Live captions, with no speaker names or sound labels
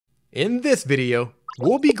In this video,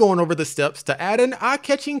 we'll be going over the steps to add an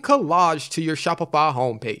eye-catching collage to your Shopify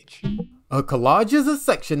homepage. A collage is a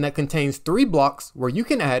section that contains 3 blocks where you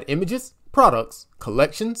can add images, products,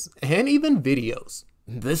 collections, and even videos.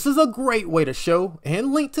 This is a great way to show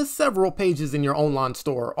and link to several pages in your online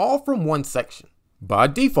store, all from one section. By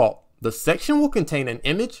default, the section will contain an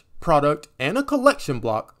image, product, and a collection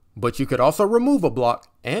block, but you could also remove a block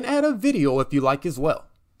and add a video if you like as well.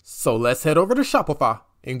 So let's head over to Shopify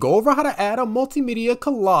and go over how to add a multimedia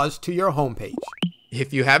collage to your homepage.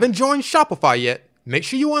 If you haven't joined Shopify yet, make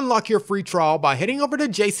sure you unlock your free trial by heading over to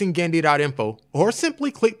jasongandy.info or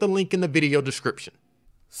simply click the link in the video description.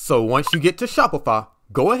 So once you get to Shopify,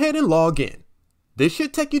 go ahead and log in. This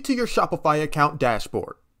should take you to your Shopify account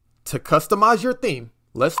dashboard. To customize your theme,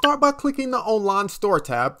 let's start by clicking the Online Store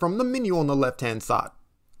tab from the menu on the left-hand side.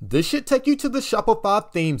 This should take you to the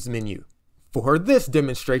Shopify Themes menu. For this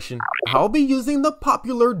demonstration, I'll be using the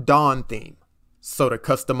popular Dawn theme. So to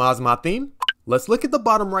customize my theme, let's look at the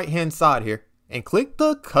bottom right-hand side here and click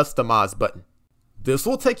the Customize button. This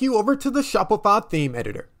will take you over to the Shopify theme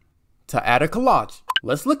editor. To add a collage,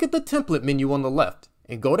 let's look at the template menu on the left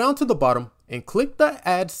and go down to the bottom and click the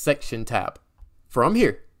Add Section tab. From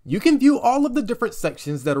here, you can view all of the different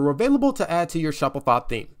sections that are available to add to your Shopify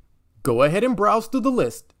theme. Go ahead and browse through the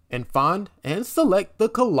list and find and select the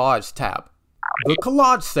Collage tab. The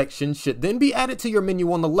Collage section should then be added to your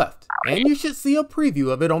menu on the left, and you should see a preview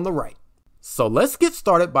of it on the right. So let's get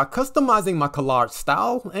started by customizing my collage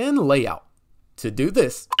style and layout. To do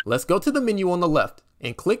this, let's go to the menu on the left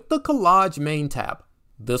and click the Collage Main tab.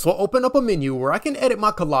 This will open up a menu where I can edit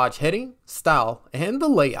my collage heading, style, and the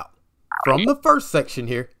layout. From the first section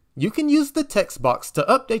here, you can use the text box to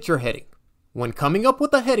update your heading. When coming up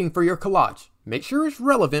with a heading for your collage, make sure it's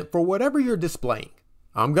relevant for whatever you're displaying.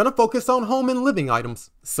 I'm gonna focus on home and living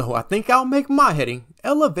items, so I think I'll make my heading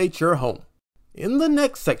Elevate Your Home. In the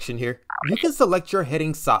next section here, you can select your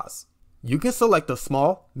heading size. You can select a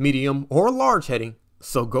small, medium, or large heading,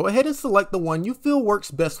 so go ahead and select the one you feel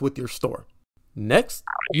works best with your store. Next,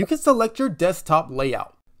 you can select your desktop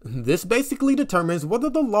layout. This basically determines whether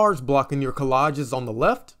the large block in your collage is on the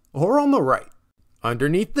left or on the right.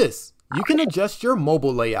 Underneath this, you can adjust your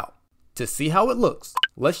mobile layout. To see how it looks,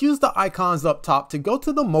 let's use the icons up top to go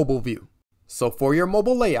to the mobile view. So for your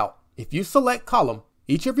mobile layout, if you select column,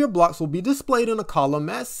 each of your blocks will be displayed in a column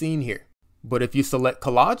as seen here. But if you select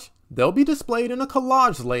collage, they'll be displayed in a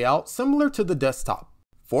collage layout similar to the desktop.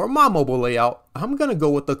 For my mobile layout, I'm gonna go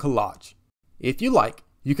with the collage. If you like,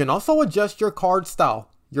 you can also adjust your card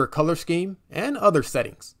style, your color scheme, and other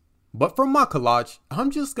settings. But for my collage,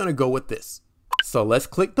 I'm just gonna go with this. So let's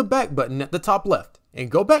click the back button at the top left and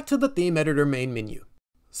go back to the theme editor main menu.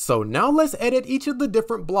 So now let's edit each of the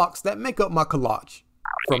different blocks that make up my collage.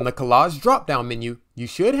 From the collage drop-down menu, you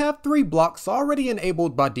should have 3 blocks already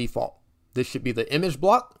enabled by default. This should be the image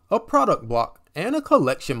block, a product block, and a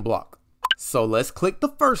collection block. So let's click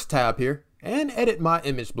the first tab here and edit my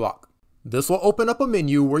image block. This will open up a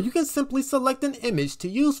menu where you can simply select an image to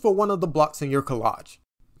use for one of the blocks in your collage.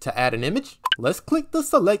 To add an image, let's click the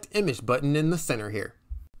Select Image button in the center here.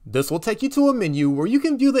 This will take you to a menu where you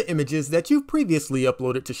can view the images that you've previously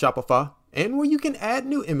uploaded to Shopify and where you can add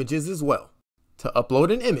new images as well. To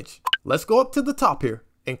upload an image, let's go up to the top here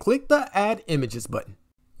and click the Add Images button.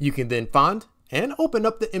 You can then find and open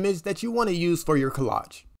up the image that you want to use for your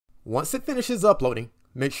collage. Once it finishes uploading,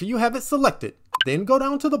 make sure you have it selected, then go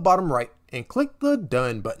down to the bottom right and click the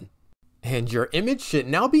Done button. And your image should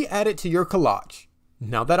now be added to your collage.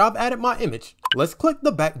 Now that I've added my image, let's click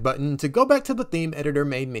the back button to go back to the theme editor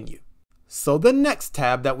main menu. So the next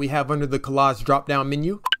tab that we have under the collage drop-down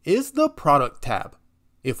menu is the product tab.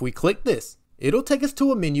 If we click this, it'll take us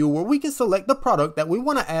to a menu where we can select the product that we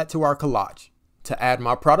want to add to our collage. To add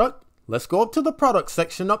my product, let's go up to the product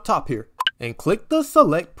section up top here and click the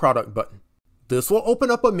Select Product button. This will open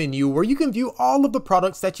up a menu where you can view all of the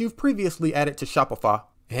products that you've previously added to Shopify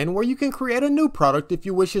and where you can create a new product if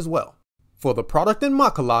you wish as well. For the product in my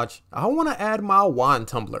collage, I want to add my wine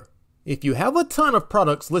tumbler. If you have a ton of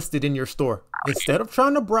products listed in your store, instead of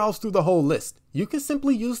trying to browse through the whole list, you can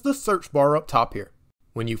simply use the search bar up top here.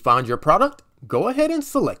 When you find your product, go ahead and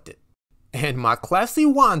select it. And my classy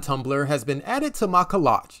wine tumbler has been added to my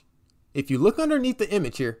collage. If you look underneath the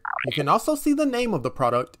image here, you can also see the name of the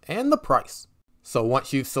product and the price. So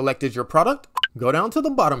once you've selected your product, go down to the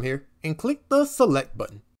bottom here and click the Select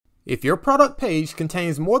button. If your product page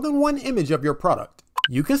contains more than one image of your product,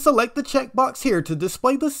 you can select the checkbox here to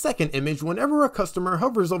display the second image whenever a customer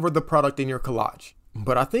hovers over the product in your collage.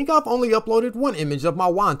 But I think I've only uploaded one image of my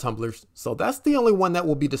wine tumblers, so that's the only one that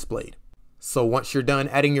will be displayed. So once you're done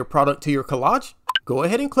adding your product to your collage, go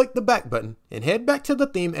ahead and click the back button and head back to the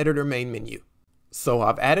theme editor main menu. So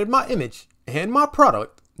I've added my image and my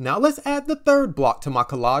product. Now let's add the third block to my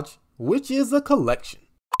collage, which is a collection.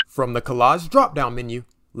 From the collage drop-down menu,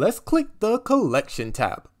 let's click the collection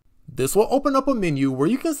tab. This will open up a menu where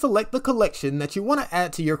you can select the collection that you want to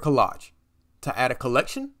add to your collage. To add a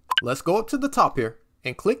collection, let's go up to the top here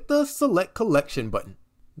and click the select collection button.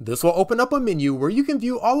 This will open up a menu where you can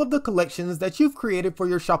view all of the collections that you've created for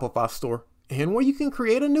your Shopify store and where you can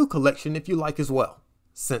create a new collection if you like as well.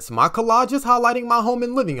 Since my collage is highlighting my home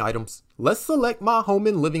and living items, let's select my home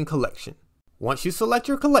and living collection. Once you select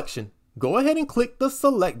your collection, go ahead and click the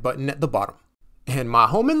select button at the bottom. And my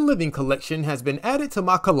home and living collection has been added to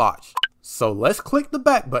my collage. So let's click the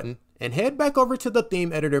back button and head back over to the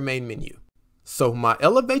theme editor main menu. So my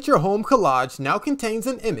Elevate Your Home collage now contains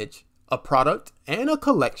an image, a product, and a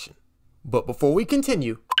collection. But before we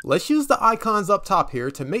continue, let's use the icons up top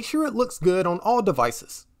here to make sure it looks good on all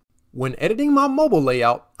devices. When editing my mobile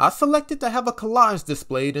layout, I selected to have a collage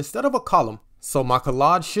displayed instead of a column, so my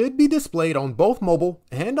collage should be displayed on both mobile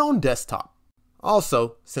and on desktop.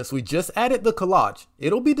 Also, since we just added the collage,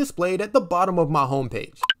 it'll be displayed at the bottom of my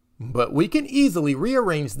homepage. But we can easily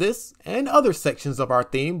rearrange this and other sections of our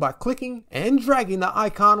theme by clicking and dragging the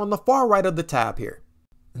icon on the far right of the tab here.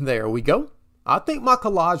 There we go. I think my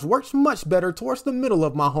collage works much better towards the middle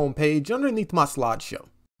of my homepage underneath my slideshow.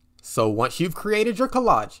 So once you've created your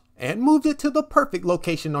collage and moved it to the perfect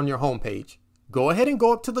location on your homepage, go ahead and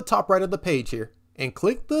go up to the top right of the page here and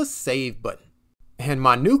click the Save button. And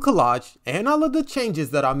my new collage and all of the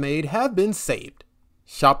changes that I made have been saved.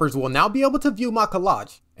 Shoppers will now be able to view my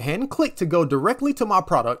collage and click to go directly to my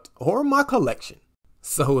product or my collection.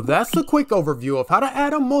 So that's a quick overview of how to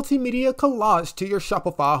add a multimedia collage to your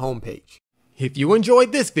Shopify homepage. If you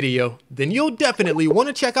enjoyed this video, then you'll definitely want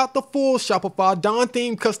to check out the full Shopify Dawn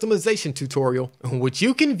theme customization tutorial, which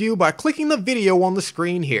you can view by clicking the video on the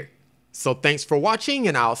screen here. So thanks for watching,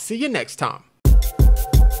 and I'll see you next time.